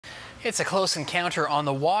It's a close encounter on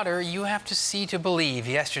the water. You have to see to believe.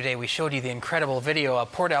 Yesterday, we showed you the incredible video a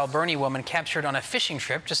Port Alberni woman captured on a fishing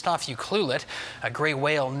trip just off Ucluelet. A gray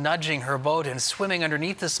whale nudging her boat and swimming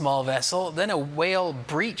underneath the small vessel. Then a whale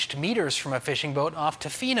breached meters from a fishing boat off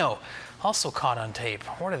Tofino. Also caught on tape.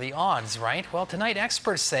 What are the odds, right? Well, tonight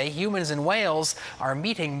experts say humans and whales are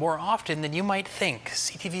meeting more often than you might think.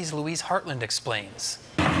 CTV's Louise Hartland explains.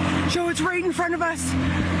 Joe, it's right in front of us.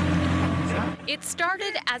 It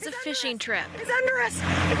started as a fishing trip. It's under us!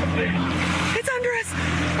 It's under us!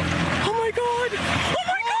 Oh my God! Oh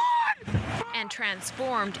my God! And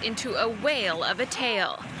transformed into a whale of a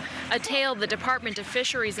tale. A tale the Department of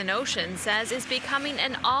Fisheries and Oceans says is becoming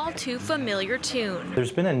an all too familiar tune.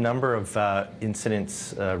 There's been a number of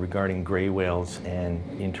incidents regarding gray whales and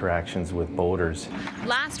interactions with boaters.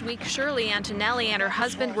 Last week, Shirley Antonelli and her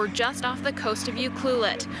husband were just off the coast of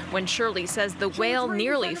Ucluelet when Shirley says the whale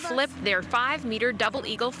nearly flipped their 5-meter double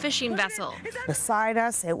eagle fishing vessel. Beside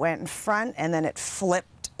us, it went in front and then it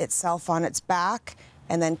flipped itself on its back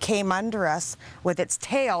and then came under us with its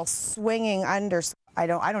tail swinging under. I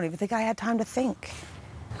don't even think I had time to think.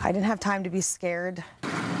 I didn't have time to be scared.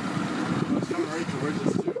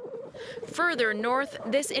 Further north,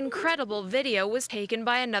 this incredible video was taken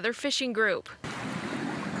by another fishing group.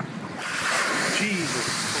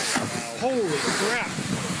 Jesus. Holy crap.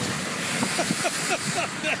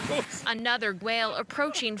 Another whale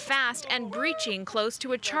approaching fast and breaching close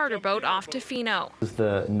to a charter boat off Tofino. This is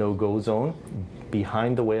the no-go zone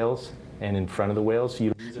behind the whales and in front of the whales.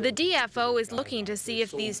 The DFO is looking to see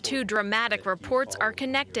if these two dramatic reports are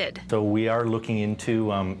connected. So we are looking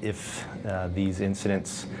into if these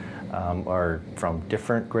incidents are from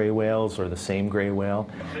different gray whales or the same gray whale.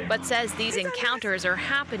 But says these encounters are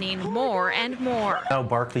happening more and more. Now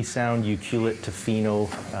Barkley Sound, Ucluelet, Tofino,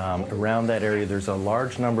 around that area there's a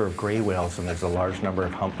large number of gray whales and there's a large number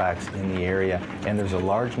of humpbacks in the area and there's a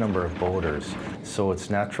large number of boaters. So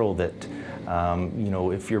it's natural that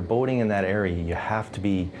if you're boating in that area, you have to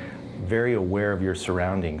be very aware of your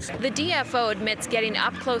surroundings. The DFO admits getting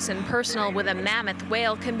up close and personal with a mammoth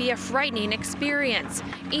whale can be a frightening experience,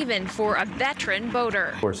 even for a veteran boater.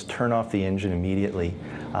 Of course, turn off the engine immediately,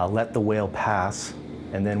 let the whale pass,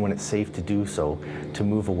 and then when it's safe to do so, to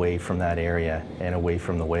move away from that area and away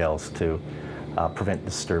from the whales to prevent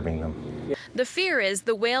disturbing them. The fear is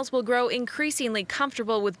the whales will grow increasingly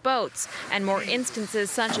comfortable with boats, and more instances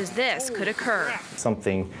such as this could occur.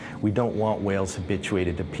 Something we don't want whales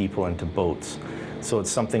habituated to people and to boats. So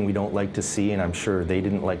it's something we don't like to see, and I'm sure they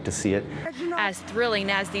didn't like to see it. As thrilling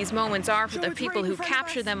as these moments are for the people who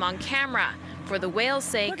capture them on camera, for the whale's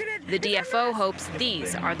sake, the DFO hopes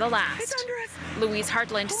these are the last. Louise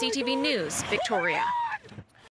Hartland, CTV News, Victoria.